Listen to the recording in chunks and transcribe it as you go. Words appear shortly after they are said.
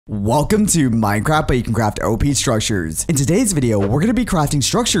Welcome to Minecraft, but you can craft OP structures. In today's video, we're going to be crafting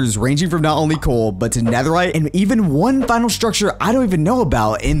structures ranging from not only coal, but to netherite, and even one final structure I don't even know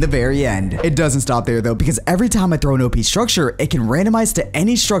about in the very end. It doesn't stop there though, because every time I throw an OP structure, it can randomize to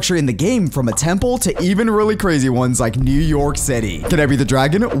any structure in the game, from a temple to even really crazy ones like New York City. Can I be the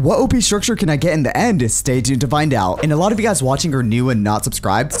dragon? What OP structure can I get in the end? Stay tuned to find out. And a lot of you guys watching are new and not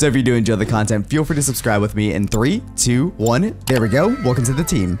subscribed, so if you do enjoy the content, feel free to subscribe with me in 3, 2, 1. There we go. Welcome to the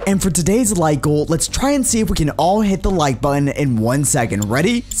team. And for today's like goal, let's try and see if we can all hit the like button in 1 second.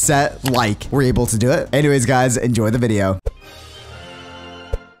 Ready, set, like. We're able to do it. Anyways, guys, enjoy the video.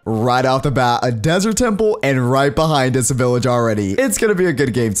 Right off the bat, a desert temple, and right behind us a village already. It's gonna be a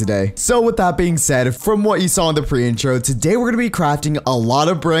good game today. So with that being said, from what you saw in the pre-intro, today we're gonna be crafting a lot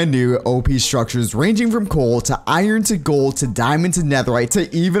of brand new OP structures ranging from coal to iron to gold to diamond to netherite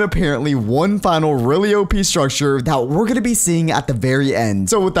to even apparently one final really OP structure that we're gonna be seeing at the very end.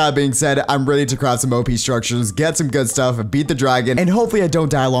 So with that being said, I'm ready to craft some OP structures, get some good stuff, beat the dragon, and hopefully I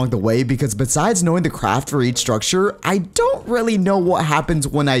don't die along the way, because besides knowing the craft for each structure, I don't really know what happens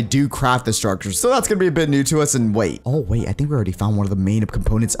when I do craft the structure, so that's gonna be a bit new to us. And wait, I think we already found one of the main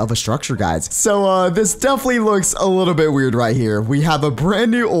components of a structure, guys. So this definitely looks a little bit weird right here. We have a brand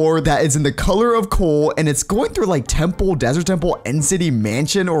new ore that is in the color of coal, and it's going through like temple, desert temple, end city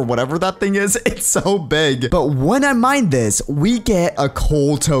mansion, or whatever that thing is. It's so big. But when I mine this, we get a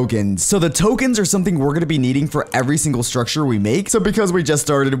coal token. So the tokens are something we're gonna be needing for every single structure we make. So because we just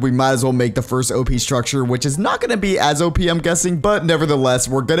started, we might as well make the first OP structure, which is not gonna be as OP, I'm guessing, but nevertheless,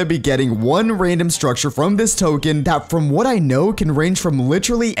 we're gonna be getting one random structure from this token that, from what I know, can range from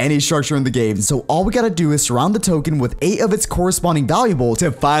literally any structure in the game. So all we gotta do is surround the token with 8 of its corresponding valuable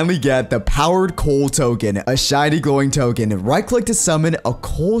to finally get the powered coal token, a shiny glowing token. Right click to summon a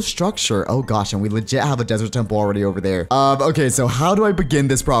coal structure. Oh gosh, and we legit have a desert temple already over there. Okay, so how do I begin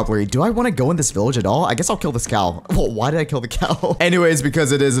this properly? Do I want to go in this village at all? I guess I'll kill this cow. Well, why did I kill the cow? Anyways,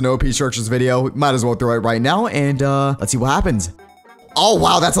 because it is an OP structures video, might as well throw it right now, and let's see what happens. Oh,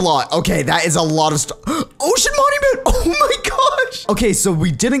 wow, that's a lot. Okay, that is a lot of Ocean Monument! Oh my gosh! Okay, so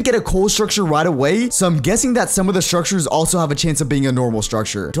we didn't get a coal structure right away, so I'm guessing that some of the structures also have a chance of being a normal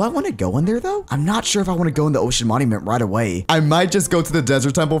structure. Do I want to go in there, though? I'm not sure if I want to go in the Ocean Monument right away. I might just go to the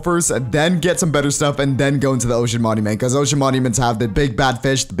Desert Temple first, then get some better stuff, and then go into the Ocean Monument, because Ocean Monuments have the big bad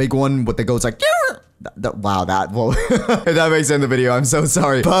fish, the big one with the goats like... Wow, whoa. If that makes it in the video, I'm so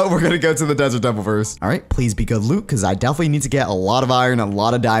sorry. But we're gonna go to the Desert Temple first. All right, please be good loot, because I definitely need to get a lot of iron, a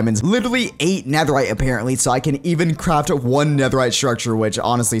lot of diamonds, literally 8 netherite apparently, so I can even craft 1 netherite structure, which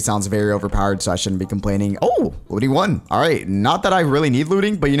honestly sounds very overpowered, so I shouldn't be complaining. Oh, looting 1. All right, not that I really need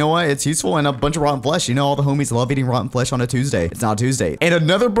looting, but you know what? It's useful, and a bunch of rotten flesh. You know, all the homies love eating rotten flesh on a Tuesday. It's not Tuesday. And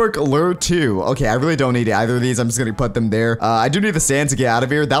another book, Lure 2. Okay, I really don't need either of these. I'm just gonna put them there. I do need the sand to get out of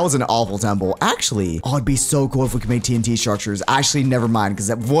here. That was an awful temple. Actually, oh, it'd be so cool if we could make TNT structures. Actually, never mind, because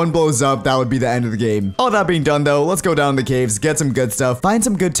if one blows up, that would be the end of the game. All that being done, though, let's go down in the caves, get some good stuff, find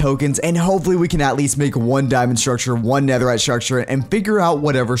some good tokens, and hopefully we can at least make 1 diamond structure, 1 netherite structure, and figure out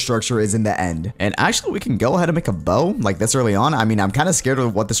whatever structure is in the end. And actually, we can go ahead and make a bow like this early on. I mean, I'm kind of scared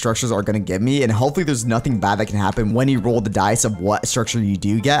of what the structures are going to give me, and hopefully there's nothing bad that can happen when you roll the dice of what structure you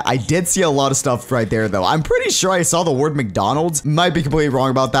do get. I did see a lot of stuff right there, though. I'm pretty sure I saw the word McDonald's. Might be completely wrong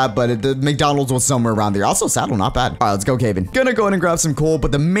about that, but the McDonald's was somewhere around there. Also, saddle, not bad. All right, let's go caving. Gonna go ahead and grab some coal,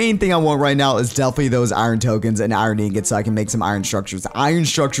 but the main thing I want right now is definitely those iron tokens and iron ingots, so I can make some iron structures. Iron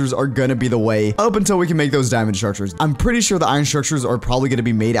structures are gonna be the way up until we can make those diamond structures. I'm pretty sure the iron structures are probably gonna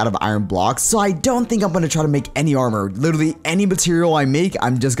be made out of iron blocks, so I don't think I'm gonna try to make any armor. Literally any material I make,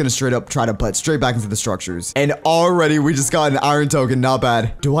 I'm just gonna straight up try to put straight back into the structures. And already we just got an iron token, not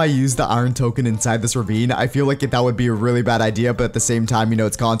bad. Do I use the iron token inside this ravine? I feel like that would be a really bad idea, but at the same time, you know,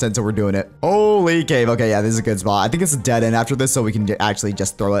 it's content, so we're doing it. Holy cave. Okay, yeah, this is a good spot. I think it's a dead end after this, so we can actually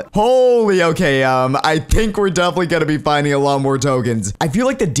just throw it. Holy, okay, I think we're definitely gonna be finding a lot more tokens. I feel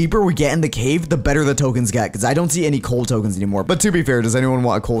like the deeper we get in the cave, the better the tokens get, because I don't see any coal tokens anymore. But to be fair, does anyone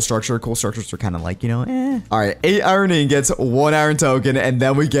want a coal structure? Coal structures are kind of like, you know, All right, 8 iron ingots, 1 iron token, and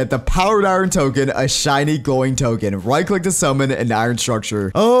then we get the powered iron token, a shiny glowing token. Right click to summon an iron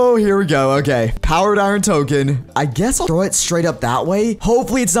structure. Oh, here we go. Okay, powered iron token. I guess I'll throw it straight up that way.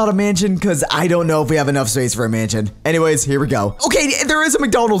 Hopefully it's not a mansion, because I don't don't know if we have enough space for a mansion. Anyways, here we go. Okay, there is a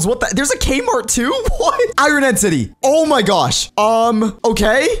McDonald's. What the? There's a Kmart too? What? Iron Head City. Oh my gosh.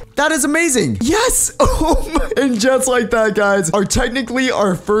 Okay. That is amazing. Yes. And just like that, guys,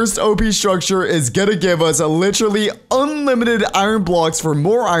 our first OP structure is gonna give us literally unlimited iron blocks for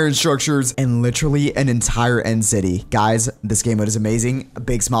more iron structures and literally an entire end city. Guys, this game mode is amazing. A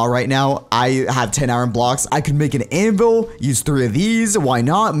big smile right now. I have 10 iron blocks. I could make an anvil, use 3 of these. Why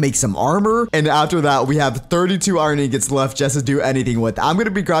not? Make some armor. And after that, we have 32 iron ingots left just to do anything with. I'm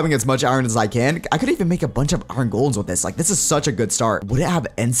gonna be grabbing as much iron as I can. I could even make a bunch of iron golds with this. Like, this is such a good start. Would it have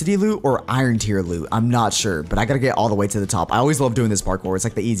end city loot or iron tier loot? I'm not sure, but I gotta get all the way to the top. I always love doing this parkour. It's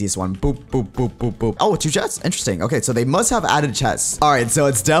like the easiest one. Boop, boop, boop, boop, boop. Oh, 2 chests. Interesting. Okay, so they must have added chests. All right, so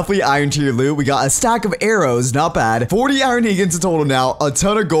it's definitely iron tier loot. We got a stack of arrows. Not bad. 40 iron ingots in total now. A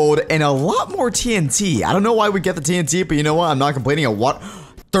ton of gold and a lot more TNT. I don't know why we get the TNT, but you know what? I'm not complaining. A what?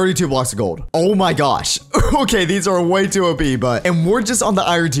 32 blocks of gold. Oh my gosh. Okay, these are way too OP, and we're just on the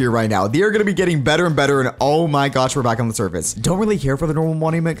iron tier right now. They are going to be getting better and better, and oh my gosh, we're back on the surface. Don't really care for the normal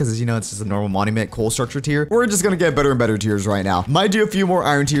monument because, you know, it's just a normal monument coal structure tier. We're just going to get better and better tiers right now. Might do a few more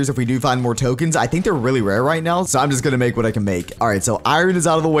iron tiers if we do find more tokens. I think they're really rare right now, so I'm just going to make what I can make. All right, so iron is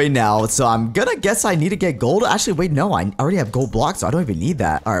out of the way now, so I'm going to guess I need to get gold. Actually, wait, no, I already have gold blocks, so I don't even need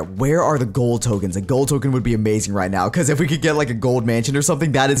that. All right, where are the gold tokens? A gold token would be amazing right now because if we could get like a gold mansion or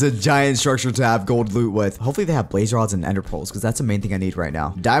something, that is a giant structure to have gold loot with. Hopefully they have blaze rods and ender pearls because that's the main thing I need right now.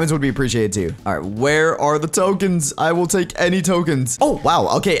 Diamonds would be appreciated too. All right, where are the tokens? I will take any tokens. Oh, wow.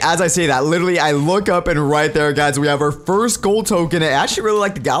 Okay, as I say that, literally I look up and right there, guys, we have our first gold token. I actually really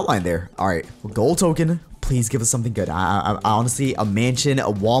like the outline there. All right, gold token. Please give us something good. I honestly, a mansion, a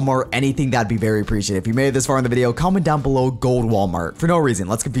Walmart, anything, that'd be very appreciated. If you made it this far in the video, comment down below gold Walmart for no reason.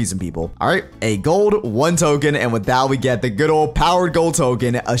 Let's confuse some people. All right, a gold, 1 token, and with that we get the good old powered gold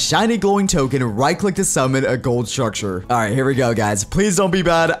token, a shiny glowing token, right click to summon a gold structure. All right, here we go, guys. Please don't be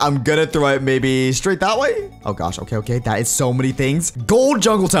bad. I'm gonna throw it maybe straight that way. Oh gosh, okay. That is so many things. Gold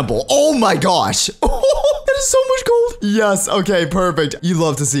jungle temple. Oh my gosh. That is so much gold. Yes, okay, perfect. You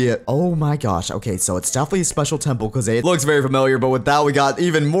love to see it. Oh my gosh. Okay, so it's definitely a special temple because it looks very familiar, but with that we got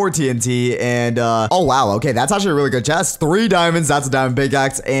even more TNT and oh wow, okay, that's actually a really good chest. 3 diamonds, that's a diamond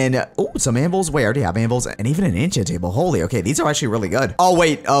pickaxe, and oh, some anvils. Wait, I already have anvils and even an enchant table. Holy, okay, these are actually really good. Oh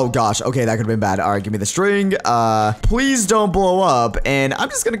wait, oh gosh, okay, that could have been bad. All right, give me the string. Please don't blow up, and I'm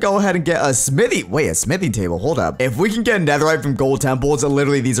just gonna go ahead and get a smithy. Wait, a smithing table. Hold up. If we can get netherite from gold temples,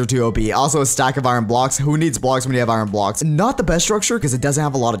 literally these are too OP. Also a stack of iron blocks. Who needs blocks when you have iron blocks? Not the best structure because it doesn't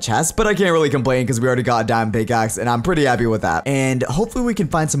have a lot of chests, but I can't really complain because we already got a diamond pickaxe and I'm pretty happy with that. And hopefully we can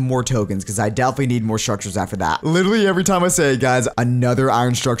find some more tokens because I definitely need more structures after that. Literally every time I say it, guys, another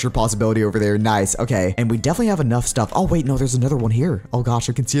iron structure possibility over there. Nice. Okay. And we definitely have enough stuff. Oh wait, no, there's another one here. Oh gosh,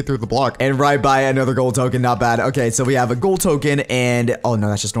 I can see it through the block. And right by another gold token. Not bad. Okay, so we have a gold token and oh no,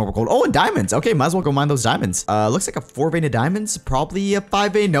 that's just normal gold. Oh, and diamonds. Okay, might as well go mine those diamonds. Looks like a 4 vein of diamonds. Probably a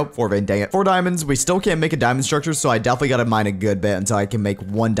 5 vein. Nope, 4 vein. Dang it. 4 diamonds. We still can't make a diamond structure, so I definitely gotta mine a good bit until I can make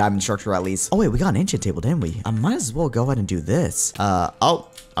 1 diamond structure at least. Oh wait, we got an enchant table, didn't we? I might as well go ahead and do this. Oh.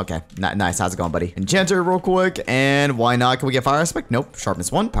 Okay, nice. How's it going, buddy? Enchanter real quick, and why not? Can we get fire aspect? Nope.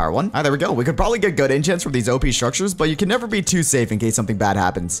 Sharpness 1, power 1. All right, there we go. We could probably get good enchants from these OP structures, but you can never be too safe in case something bad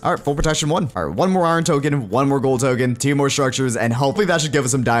happens. All right, full protection 1. All right, 1 more iron token, 1 more gold token, 2 more structures, and hopefully that should give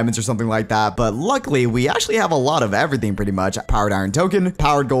us some diamonds or something like that. But luckily, we actually have a lot of everything pretty much. Powered iron token,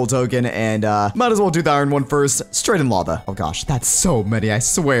 powered gold token, and might as well do the iron one first. Straight in lava. Oh gosh, that's so many, I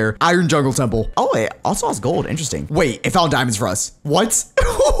swear. Iron jungle temple. Oh, it also has gold. Interesting. Wait, it found diamonds for us. What?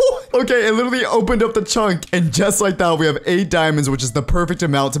 Okay, it literally opened up the chunk, and just like that, we have 8 diamonds, which is the perfect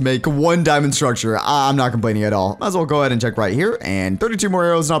amount to make 1 diamond structure. I'm not complaining at all. Might as well go ahead and check right here, and 32 more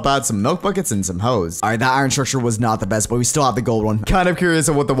arrows, not bad. Some milk buckets and some hose. All right, that iron structure was not the best, but we still have the gold one. Kind of curious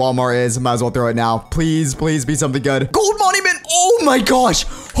of what the Walmart is. Might as well throw it now. Please, please be something good. Gold monument! Oh my gosh!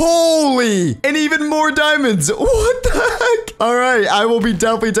 Holy! And even more diamonds! What the heck? All right, I will be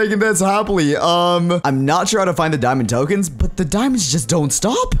definitely taking this happily. I'm not sure how to find the diamond tokens, but the diamonds just don't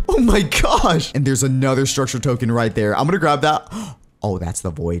stop. Oh my gosh. And there's another structure token right there. I'm gonna grab that. Oh, that's the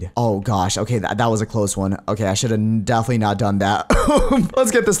void. Oh gosh. Okay, that was a close one. Okay, I should have definitely not done that.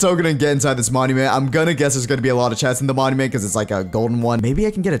 Let's get this token and get inside this monument. I'm gonna guess there's gonna be a lot of chests in the monument because it's like a golden one. Maybe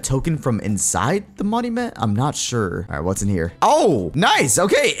I can get a token from inside the monument. I'm not sure. All right, what's in here? Oh, nice.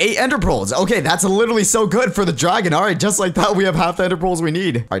 Okay, 8 ender pearls. Okay, that's literally so good for the dragon. All right, just like that, we have half the ender pearls we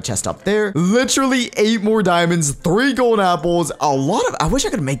need. All right, chest up there. Literally 8 more diamonds, 3 gold apples, a lot of, I wish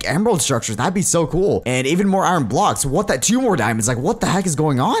I could make emerald structures. That'd be so cool. And even more iron blocks. What that, 2 more diamonds. Like, what what the heck is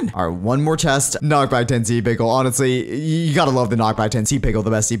going on? All right, one more chest. Knockback 10 sea pickle. Honestly, you gotta love the knockback 10 sea pickle,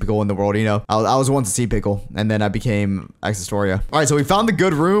 the best sea pickle in the world, you know. I was once a sea pickle, and then I became xNestorio. All right, so we found the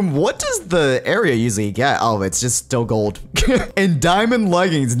good room. What does the area usually get? Oh, it's just still gold. And diamond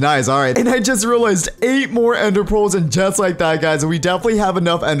leggings. Nice. All right. And I just realized 8 more ender pearls, and just like that, guys, we definitely have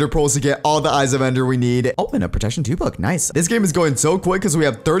enough ender pearls to get all the eyes of ender we need. Oh, and a protection 2 book. Nice. This game is going so quick because we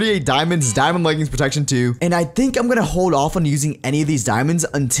have 38 diamonds, diamond leggings, protection 2. And I think I'm going to hold off on using any of these diamonds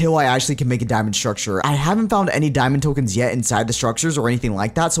until I actually can make a diamond structure. I haven't found any diamond tokens yet inside the structures or anything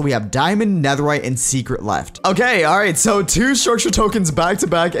like that. So we have diamond, netherite, and secret left. Okay. All right. So 2 structure tokens back to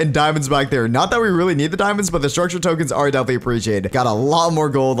back and diamonds back there. Not that we really need the diamonds, but the structure tokens are definitely appreciated. Got a lot more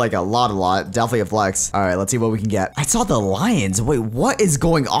gold, like a lot. Definitely a flex. All right. Let's see what we can get. I saw the lions. Wait, what is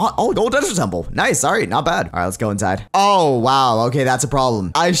going on? Oh, gold desert temple. Nice. All right. Not bad. All right. Let's go inside. Oh, wow. Okay. That's a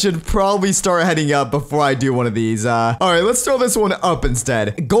problem. I should probably start heading up before I do one of these. All right. Let's throw this one up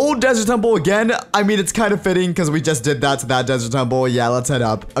instead. Gold desert temple again. I mean, it's kind of fitting because we just did that to that desert temple. Yeah. Let's head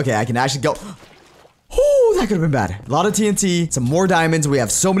up. Okay. I can actually go. Oh, that could have been bad. A lot of TNT, some more diamonds. We have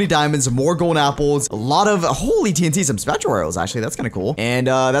so many diamonds, more golden apples, a lot of holy TNT, some spectral arrows. Actually, that's kind of cool. And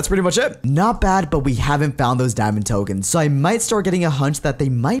that's pretty much it. Not bad, but we haven't found those diamond tokens. So I might start getting a hunch that they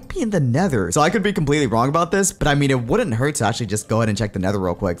might be in the nether. So I could be completely wrong about this, but I mean, it wouldn't hurt to actually just go ahead and check the nether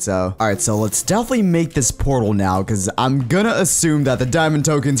real quick. So, all right, so let's definitely make this portal now because I'm gonna assume that the diamond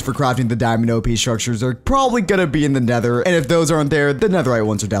tokens for crafting the diamond OP structures are probably gonna be in the nether. And if those aren't there, the netherite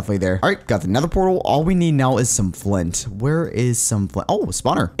ones are definitely there. All right, got the nether portal. All we need now is some flint. Where is some flint? Oh,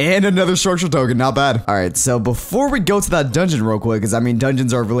 spawner. And another structure token. Not bad. All right, so before we go to that dungeon real quick, because I mean,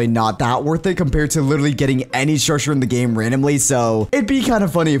 dungeons are really not that worth it compared to literally getting any structure in the game randomly. So it'd be kind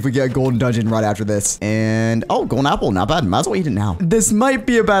of funny if we get a golden dungeon right after this. And oh, golden apple. Not bad. Might as well eat it now. This might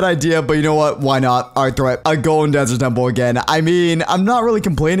be a bad idea, but you know what? Why not? All right, throw it. A golden desert temple again. I mean, I'm not really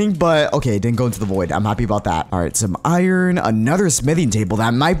complaining, but okay, didn't go into the void. I'm happy about that. All right, some iron, another smithing table.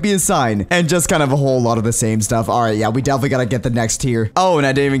 That might be a sign. And just kind of a whole lot of the same stuff. All right, yeah, we definitely gotta get the next tier. Oh, and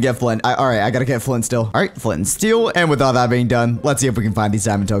I didn't even get flint. All right, I gotta get flint still. All right, flint and steel. And with all that being done, let's see if we can find these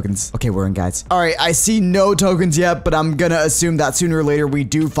diamond tokens. Okay, we're in, guys. All right, I see no tokens yet, but I'm gonna assume that sooner or later we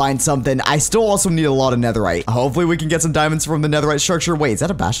do find something. I still also need a lot of netherite. Hopefully we can get some diamonds from the netherite structure. Wait, is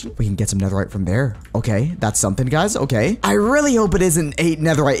that a bastion? We can get some netherite from there. Okay, that's something, guys. Okay. I really hope it isn't 8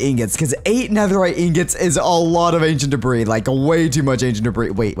 netherite ingots, because 8 netherite ingots is a lot of ancient debris, like way too much ancient debris.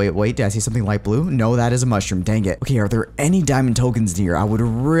 Wait. Did I see something light blue? No, that is a mushroom. Dang it. Okay, are there any diamond tokens near? I would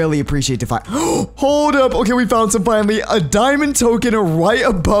really appreciate to find. Hold up. Okay, we found some finally. A diamond token right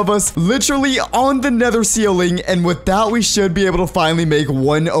above us, literally on the nether ceiling. And with that, we should be able to finally make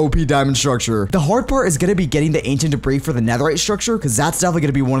one OP diamond structure. The hard part is going to be getting the ancient debris for the netherite structure, because that's definitely going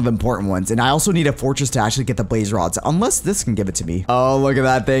to be one of the important ones. And I also need a fortress to actually get the blaze rods, unless this can give it to me. Oh, look at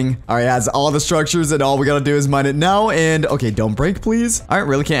that thing. All right, it has all the structures, and all we got to do is mine it now. And okay, don't break, please. All right,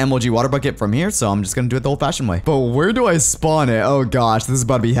 really can't MLG water bucket from here, so I'm just going to do it the old-fashioned way. But where do I spawn it? Oh gosh, this is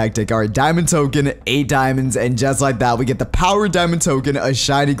about to be hectic. All right, diamond token, 8 diamonds, and just like that, we get the power diamond token, a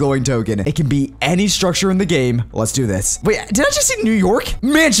shiny glowing token. It can be any structure in the game. Let's do this. Wait, did I just see New York?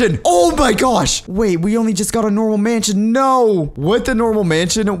 Mansion. Oh my gosh. Wait, we only just got a normal mansion. No. With the normal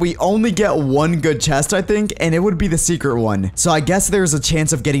mansion, we only get one good chest, I think, and it would be the secret one. So I guess there's a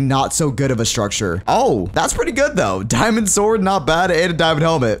chance of getting not so good of a structure. Oh, that's pretty good though. Diamond sword, not bad, and a diamond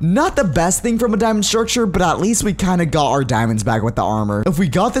helmet. Not the best thing from a diamond structure, but at least we kind of got our diamonds back with the armor. If we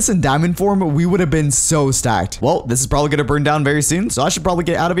got this in diamond form, we would have been so stacked. Well, this is probably going to burn down very soon, so I should probably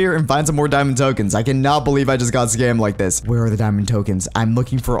get out of here and find some more diamond tokens. I cannot believe I just got scammed like this. Where are the diamond tokens? I'm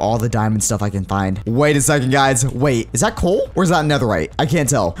looking for all the diamond stuff I can find. Wait a second, guys. Wait, is that coal or is that netherite? I can't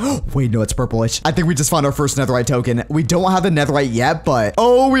tell. Wait, no, it's purplish. I think we just found our first netherite token. We don't have the netherite yet, but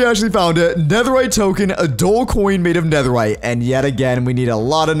oh, we actually found it. Netherite token, a dull coin made of netherite. And yet again, we need a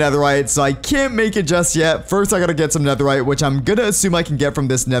lot of netherite, so I can't make it just yet. First, I gotta get some netherite, which I'm gonna assume I can get from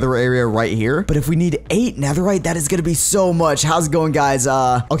this nether area right here. But if we need 8 netherite, that is gonna be so much. How's it going, guys?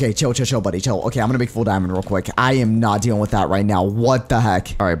 Okay, chill, buddy, chill. Okay, I'm gonna make full diamond real quick. I am not dealing with that right now. What the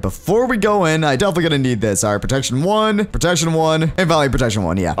heck? All right, before we go in, I definitely gonna need this. All right, protection 1, and value protection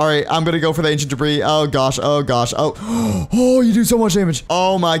 1, yeah. All right, I'm gonna go for the ancient debris. Oh gosh, oh. Oh, you do so much damage.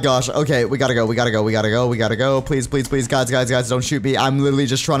 Oh my gosh. Okay, we gotta go. Please, guys, don't shoot me. I'm literally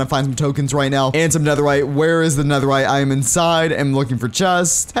just trying to find some tokens right now and some some netherite. Where is the netherite? I am inside. I'm looking for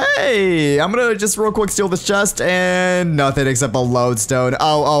chest. Hey, I'm gonna just real quick steal this chest and nothing except a lodestone.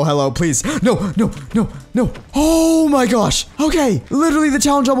 Oh, hello, please. No. Oh my gosh. Okay, literally the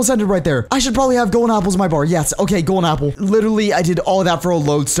challenge almost ended right there. I should probably have golden apples in my bar. Yes, okay, golden apple. Literally, I did all of that for a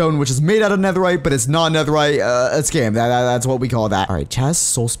lodestone, which is made out of netherite, but it's not netherite. A scam. That's what we call that. All right, chest,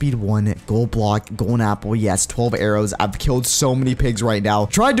 soul speed 1, gold block, golden apple. Yes, 12 arrows. I've killed so many pigs right now.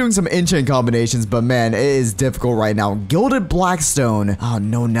 Tried doing some enchant combinations, but man, it is difficult right now. Gilded blackstone. Oh,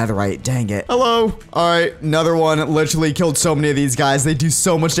 no netherite. Dang it. Hello. All right, another one. Literally killed so many of these guys. They do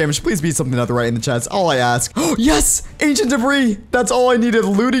so much damage. Please be something netherite in the chest. All I ask. Oh, yes, ancient debris. That's all I needed.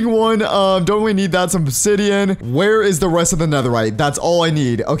 Looting one. Don't really need that. Some obsidian. Where is the rest of the netherite? That's all I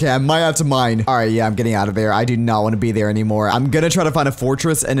need. Okay, I might have to mine. All right, yeah, I'm getting out of there. I do not want to be there anymore. I'm gonna try to find a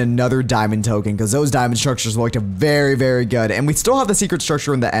fortress and another diamond token because those diamond structures looked very, very good. And we still have the secret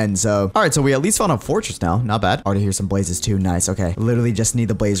structure in the end. So, all right, so we at least found a fortress now. Not bad. Already hear some blazes too. Nice. Okay, literally just need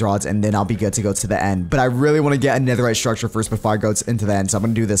the blaze rods and then I'll be good to go to the end. But I really want to get a netherite structure first before I go into the end. So I'm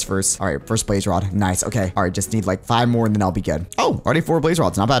gonna do this first. All right, first blaze rod. Nice. Okay. All right, just need like 5 more and then I'll be good. Oh, already 4 blaze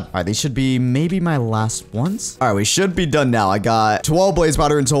rods. Not bad. All right, these should be maybe my last ones. All right, we should be done now. I got 12 blaze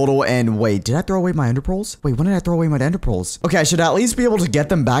powder in total. And wait, did I throw away my ender pearls? Wait, when did I throw away my ender pearls? Okay, I should at least be able to get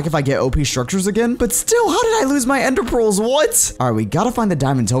them back if I get OP structures again. But still, how did I lose my ender pearls? What? All right, we gotta find the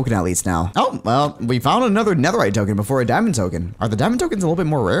diamond token at least now. Oh, well, we found another netherite token before a diamond token. Are the diamond tokens a little bit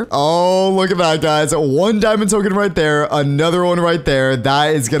more rare? Oh, look at that, guys. 1 diamond token right there. Another one right there.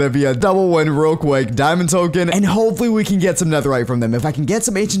 That is gonna be a double win real quick. Diamond token. And hopefully we can get some netherite from them. If I can get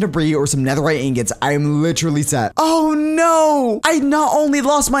some ancient debris or some netherite ingots, I am literally set. Oh, no. I not only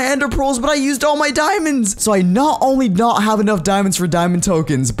lost my ender pearls, but I used all my diamonds. So I not only not have enough diamonds for diamond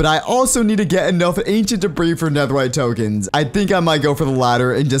tokens, but I also need to get enough ancient debris for netherite tokens. I think I might go for the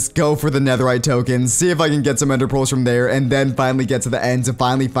latter and just go for the netherite tokens, see if I can get some ender pearls from there, and then finally get to the end to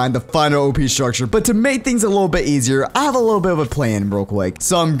finally find the final OP structure. But to make things a little bit easier, I have a little bit of a plan real quick.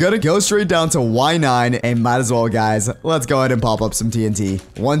 So I'm gonna go straight down to Y9 and might as well, guys. Let's go ahead and pop up some TNT.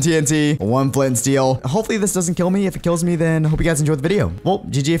 1 TNT, 1 flint and steel. Hopefully this doesn't kill me. If it kills me, then hope you guys enjoyed the video. Well,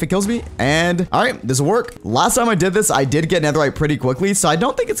 GG if it kills me. And all right, this will work. Last time I did this, I did get netherite pretty quickly, so I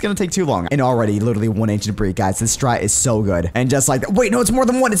don't think it's gonna take too long. And already, literally 1 ancient debris, guys. This strat is so good. And just like that, wait, no, it's more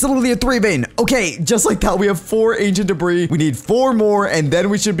than 1. It's literally a 3 vein. Okay, just like that, we have 4 ancient debris. We need 4 more, and then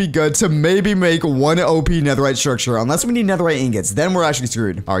we should be good to maybe make 1 OP netherite structure. Unless we need netherite ingots, then we're actually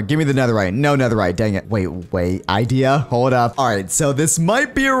screwed. All right, give me the netherite. No netherite. Dang it. Wait. Idea? Hold up. All right, so this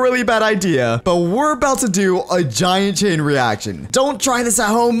might be a really bad idea, but we're about to do a giant chain reaction. Don't try this at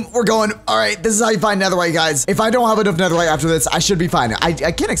home. We're going. All right, this is how you find netherite, guys. If I don't have enough netherite after this, I should be fine. I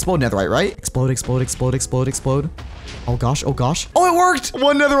can't explode netherite, right? Explode. Oh gosh. Oh, it worked.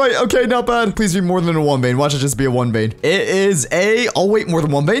 1 netherite. Okay, not bad. Please be more than a 1 vein. Watch it just be a 1 vein. It is a... Oh, wait, more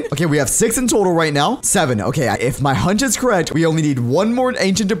than 1 vein? Okay, we have 6 in total right now. 7. Okay, if my hunch is correct, we only need 1 more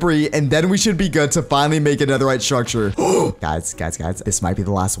ancient debris, and then we should be good to finally make a netherite structure. Guys, this might be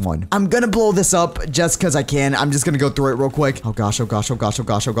the last one. I'm gonna blow this up just because I can. I'm just gonna go through it real quick. Oh gosh.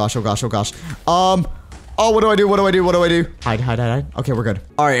 Oh, what do I do? Hide. Okay, we're good.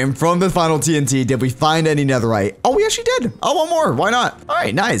 All right, and from the final TNT, did we find any netherite? Oh, we actually did. Oh, 1 more. Why not? All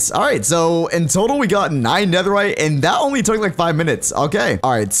right, nice. All right, so in total, we got 9 netherite, and that only took like 5 minutes. Okay.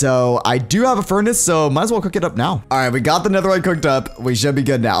 All right, so I do have a furnace, so might as well cook it up now. All right, we got the netherite cooked up. We should be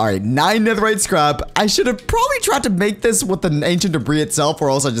good now. All right, 9 netherite scrap. I should have probably tried to make this with the ancient debris itself,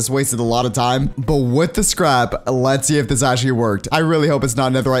 or else I just wasted a lot of time. But with the scrap, let's see if this actually worked. I really hope it's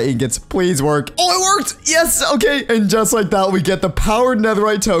not netherite ingots. Please work. Oh, it worked. Yes, okay. And just like that, we get the powered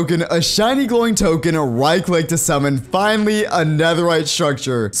netherite token, a shiny glowing token, a right click to summon, finally a netherite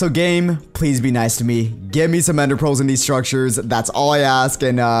structure. So game, please be nice to me. Give me some ender pearls in these structures. That's all I ask.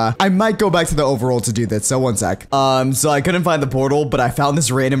 And I might go back to the overworld to do this. So 1 sec. So I couldn't find the portal, but I found this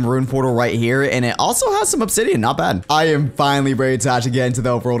random rune portal right here. And it also has some obsidian. Not bad. I am finally ready to actually get into the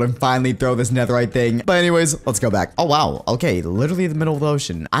overworld and finally throw this netherite thing. But anyways, let's go back. Oh, wow. Okay, literally in the middle of the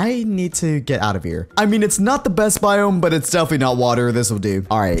ocean. I need to get out of here. I mean, it's not the best biome, but it's definitely not water. This will do.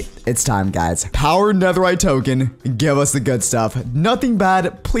 All right, it's time, guys. Power netherite token. Give us the good stuff. Nothing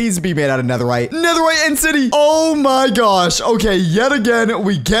bad. Please be made out of netherite. Netherite end city. Oh my gosh. Okay, yet again,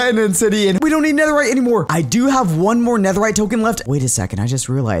 we get an end city and we don't need netherite anymore. I do have 1 more netherite token left. Wait a second. I just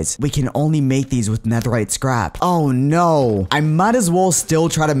realized we can only make these with netherite scrap. Oh no. I might as well still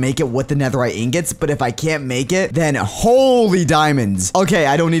try to make it with the netherite ingots, but if I can't make it, then holy diamonds. Okay,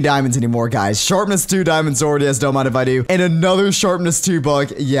 I don't need diamonds anymore, guys. Sharpness 2 2 diamond sword. Yes, don't mind if I do. And another sharpness 2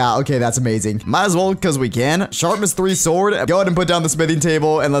 book. Yeah, okay, that's amazing. Might as well, because we can. Sharpness 3 sword. Go ahead and put down the smithing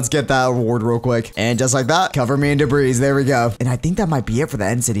table, and let's get that reward real quick. And just like that, cover me in debris. There we go. And I think that might be it for the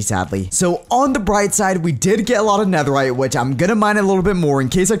end city, sadly. So on the bright side, we did get a lot of netherite, which I'm gonna mine a little bit more in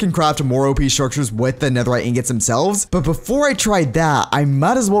case I can craft more OP structures with the netherite ingots themselves. But before I try that, I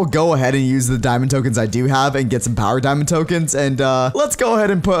might as well go ahead and use the diamond tokens I do have and get some power diamond tokens. And let's go ahead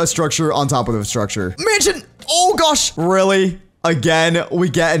and put a structure on top of the structure. Mansion! Oh gosh! Really? Again, we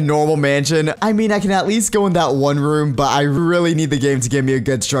get a normal mansion. I mean, I can at least go in that one room, but I really need the game to give me a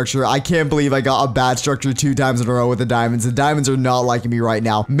good structure. I can't believe I got a bad structure 2 times in a row with the diamonds. The diamonds are not liking me right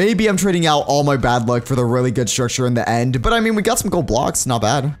now. Maybe I'm trading out all my bad luck for the really good structure in the end, but I mean, we got some gold blocks. Not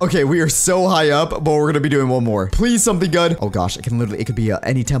bad. Okay, we are so high up, but we're gonna be doing one more. Please, something good. Oh gosh, it could be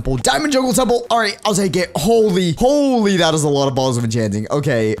any temple. Diamond jungle temple. All right, I'll take it. Holy, that is a lot of balls of enchanting.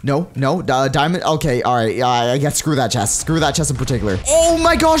 Okay, no, diamond. Okay, all right. I guess screw that chest. Screw that chest in particular. Oh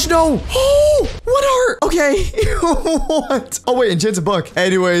my gosh, no. Oh, what art? Okay. What? Oh wait, enchanted book.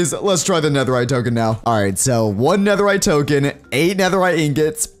 Anyways, let's try the netherite token now. All right, so 1 netherite token, 8 netherite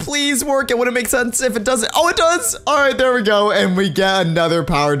ingots. Please work. It wouldn't make sense if it doesn't. Oh, it does. All right, there we go. And we get another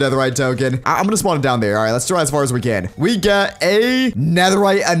powered netherite token. I'm gonna spawn it down there. All right, let's try as far as we can. We get a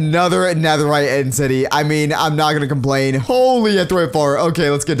netherite, another netherite in city. I mean, I'm not gonna complain. Holy, I threw it far. Okay,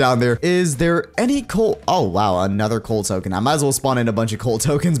 let's get down there. Is there any coal? Oh wow, another coal token. I might as well spawn in a bunch of coal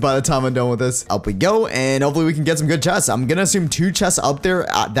tokens by the time I'm done with this. Up we go, and hopefully we can get some good chests. I'm gonna assume 2 chests up there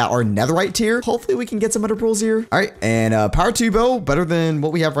that are netherite tier. Hopefully we can get some ender pearls here. All right, and power 2 bow, better than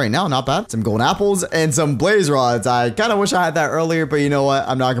what we have right now. Not bad. Some golden apples and some blaze rods. I kind of wish I had that earlier, but you know what?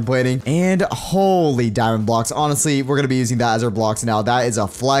 I'm not complaining. And holy diamond blocks. Honestly, we're gonna be using that as our blocks now. That is a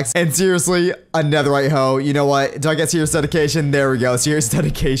flex. And seriously, a netherite hoe. You know what? Do I get serious dedication? There we go. Serious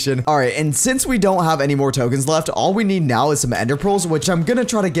dedication. All right, and since we don't have any more tokens left, all we need now is some ender pearls, which I'm gonna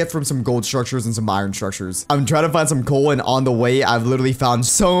try to get from some gold structures and some iron structures. I'm trying to find some coal, and on the way, I've literally found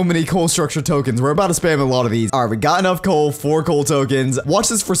so many coal structure tokens. We're about to spam a lot of these. All right, we got enough coal, 4 coal tokens. Watch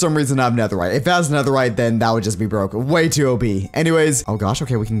this, for some reason I have netherite. If it has netherite, then that would just be broke. Way too OP. Anyways, oh gosh,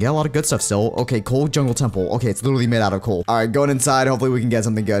 okay, we can get a lot of good stuff still. Okay, coal jungle temple. Okay, it's literally made out of coal. All right, going inside, hopefully we can get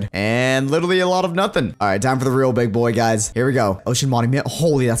something good. And literally a lot of nothing. All right, time for the real big boy, guys. Here we go. Ocean monument.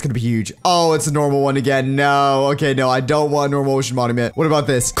 Holy, that's gonna be huge. Oh, it's a normal one again. No, okay, no, I don't want a normal ocean monument. What about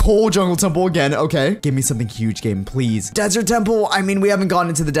this? Coal jungle temple again. Okay. Give me something huge, game, please. Desert temple. I mean, we haven't gone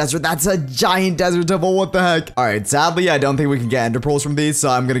into the desert. That's a giant desert temple. What the heck? All right. Sadly, I don't think we can get ender pearls from these, so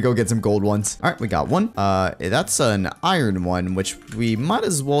I'm going to go get some gold ones. All right. We got one. That's an iron one, which we might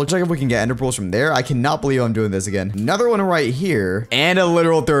as well check if we can get ender pearls from there. I cannot believe I'm doing this again. Another one right here and a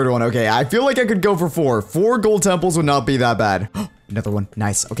literal third one. Okay. I feel like I could go for 4. 4 gold temples would not be that bad. Another one.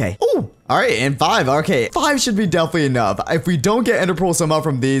 Nice. Okay. Oh, all right. And 5. Okay. 5 should be definitely enough. If we don't get ender pearls somehow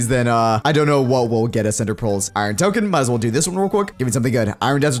from these, then I don't know what will get us ender pearls. Iron token. Might as well do this one real quick. Give me something good.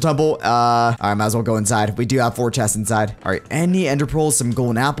 Iron desert temple. All right. Might as well go inside. We do have 4 chests inside. All right. Any ender pearls, some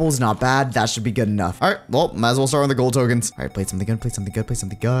golden apples. Not bad. That should be good enough. All right. Well, might as well start on the gold tokens. All right. Play something good. Play something good. Play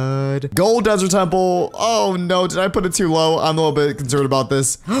something good. Gold desert temple. Oh no. Did I put it too low? I'm a little bit concerned about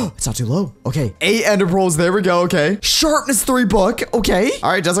this. It's not too low. Okay. 8 ender pearls. There we go. Okay. Sharpness 3 book. Okay.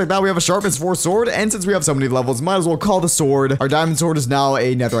 All right. Just like that, we have a sharpness 4 sword. And since we have so many levels, might as well call the sword. Our diamond sword is now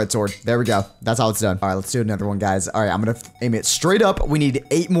a netherite sword. There we go. That's how it's done. All right, let's do another one, guys. All right, I'm gonna aim it straight up. We need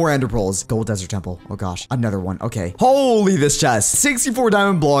 8 more ender pearls. Gold desert temple. Oh gosh, another one. Okay. Holy, this chest. 64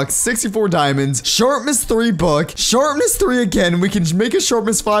 diamond blocks, 64 diamonds, sharpness 3 book, sharpness 3 again. We can make a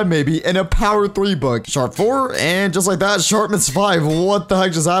sharpness 5 maybe, and a power 3 book. Sharp 4, and just like that, sharpness 5. What the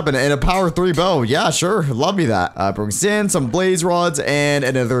heck just happened? And a power 3 bow. Yeah, sure. Love me that. Broken sand, some blaze rods, and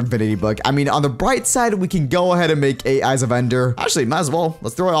another infinity book. I mean, on the bright side, we can go ahead and make 8 eyes of ender. Actually, might as well.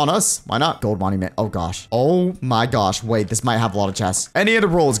 Let's throw it on us. Why not? Gold monument. Oh gosh. Oh my gosh. Wait, this might have a lot of chests. Any ender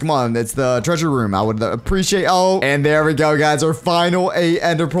pearls? Come on. It's the treasure room. I would appreciate. Oh, and there we go, guys. Our final 8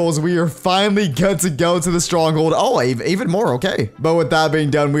 ender pearls. We are finally good to go to the stronghold. Oh, even more. Okay. But with that being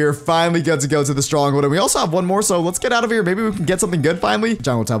done, we are finally good to go to the stronghold. And we also have one more. So let's get out of here. Maybe we can get something good finally.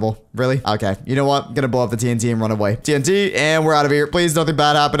 Jungle temple. Really? Okay. You know what? I'm gonna blow up the TNT and run away. TNT, and we're out of here. Please, nothing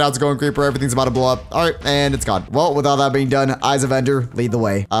bad happen. How's it going, creeper? Everything's about to blow up. All right. And it's gone. Well, with all that being done, eyes of ender, lead the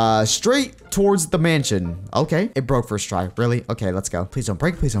way. Straight towards the mansion. Okay. It broke first try. Really? Okay, let's go. Please don't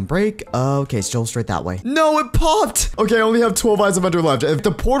break. Please don't break. Okay, still straight that way. No, it popped. Okay, I only have 12 eyes of ender left. If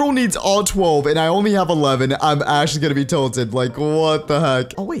the portal needs all 12 and I only have 11, I'm actually gonna be tilted. Like, what the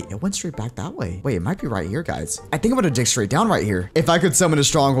heck? Oh, wait, it went straight back that way. Wait, it might be right here, guys. I think I'm gonna dig straight down right here. If I could summon a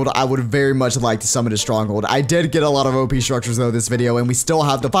stronghold, I would very much like to summon a stronghold. I did get a lot of OP structures though this video, and we still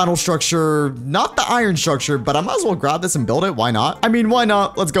have the final structure, not the iron structure, but I might as well grab this and build it. Why not? I mean, why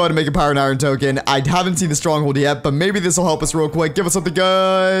not? Let's go ahead and make a power and iron token. I haven't seen the stronghold yet, but maybe this will help us real quick. Give us something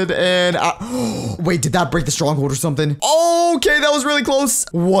good. And wait, did that break the stronghold or something? Okay, that was really close.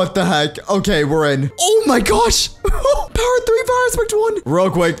 What the heck? Okay, we're in. Oh my gosh. Power 3, power aspect 1. Real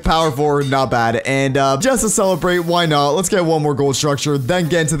quick, power 4, not bad. And just to celebrate, why not? Let's get one more gold structure, then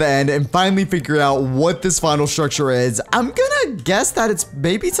get to the end and finally figure out what this final structure is. I'm gonna guess that it's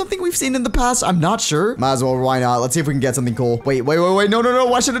maybe something we've seen in the past. I'm not sure. Might as well, why not? Let's see if we can get something cool. Wait. No.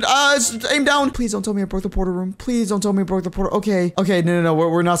 Why should it? Aim down. Please don't tell me I broke the portal room. Please don't tell me I broke the portal. Okay. No.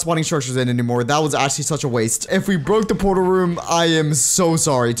 We're not spawning structures in anymore. That was actually such a waste. If we broke the portal room, I am so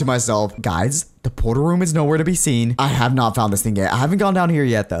sorry to myself. Guys, the portal room is nowhere to be seen. I have not found this thing yet. I haven't gone down here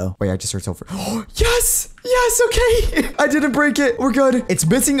yet, though. Wait, I just heard sulfur. Yes! Yes, okay. I didn't break it. We're good. It's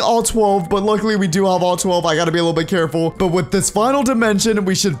missing all 12, but luckily we do have all 12. I gotta be a little bit careful. But with this final dimension,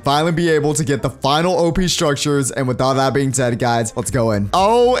 we should finally be able to get the final OP structures. And with all that being said, guys, let's go in.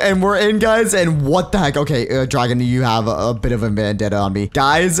 Oh, and we're in, guys. And what the heck? Okay, Dragon, you have a bit of a vendetta on me.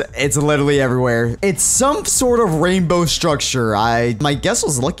 Guys, it's literally everywhere. It's some sort of rainbow structure. My guess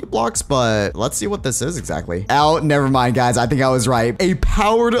was lucky blocks, but let's see what this is exactly. Oh, never mind, guys. I think I was right. A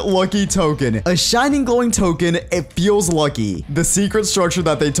powered lucky token. A shining glowing token. It feels lucky. The secret structure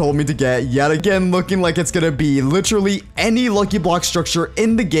that they told me to get, yet again, looking like it's gonna be literally any lucky block structure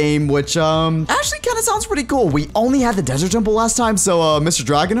in the game, which actually kind of sounds pretty cool. We only had the desert temple last time, so Mr.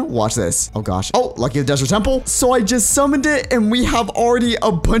 Dragon, watch this. Oh gosh. Oh, lucky the desert temple. So I just summoned it and we have already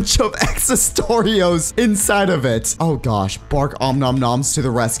a bunch of xNestorios inside of it. Oh gosh. Bark om nom noms to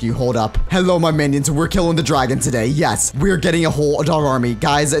the rescue. Hold up. Hello, my minions. We're killing the dragon today. Yes, we're getting a whole dog army.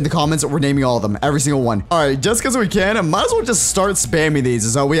 Guys, in the comments, we're naming all of them. Every single one. All right, just because we can, I might as well just start spamming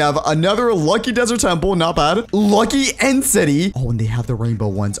these. So we have another lucky desert temple. Not bad. Lucky end city. Oh, and they have the rainbow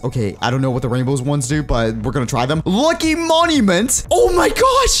ones. Okay, I don't know what the rainbows ones do, but we're gonna try them. Lucky monument. Oh my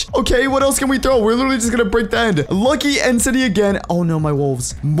gosh. Okay, what else can we throw? We're literally just gonna break the end. Lucky end city again. Oh no, my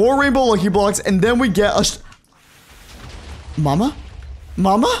wolves. More rainbow lucky blocks, and then we get a Mama?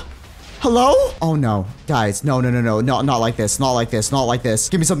 Hello? Oh no. Guys, no. Not like this. Not like this.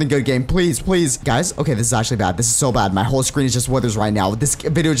 Give me something good, game. Please. Guys, okay, this is actually bad. This is so bad. My whole screen is just withers right now. This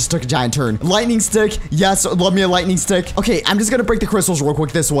video just took a giant turn. Lightning stick. Yes, love me a lightning stick. Okay, I'm just gonna break the crystals real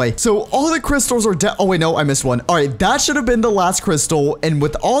quick this way. So all the crystals are dead. Oh wait, no, I missed one. All right, that should have been the last crystal. And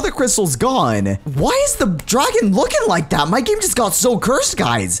with all the crystals gone, why is the dragon looking like that? My game just got so cursed,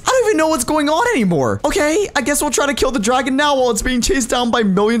 guys. I don't even know what's going on anymore. Okay, I guess we'll try to kill the dragon now while it's being chased down by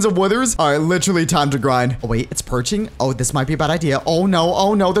millions of withers. All right, literally time to grind. Oh wait, it's perching. Oh, this might be a bad idea. Oh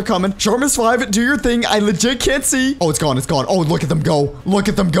no, they're coming. Sharpness 5, do your thing. I legit can't see. Oh, it's gone. Oh, look at them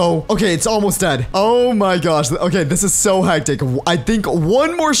go. Okay, it's almost dead. Oh my gosh. Okay, this is so hectic. I think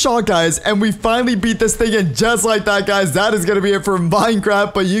one more shot, guys, and we finally beat this thing. And just like that, guys, that is gonna be it for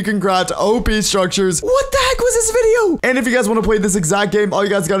Minecraft, but you can craft OP structures. What the heck was this video? And if you guys want to play this exact game, all you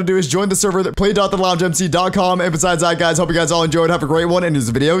guys gotta do is join the server at play.theloungemc.com. And besides that, guys, hope you guys all enjoyed. Have a great one, and here's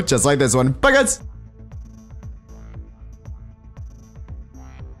a video just like this one. Bye, guys.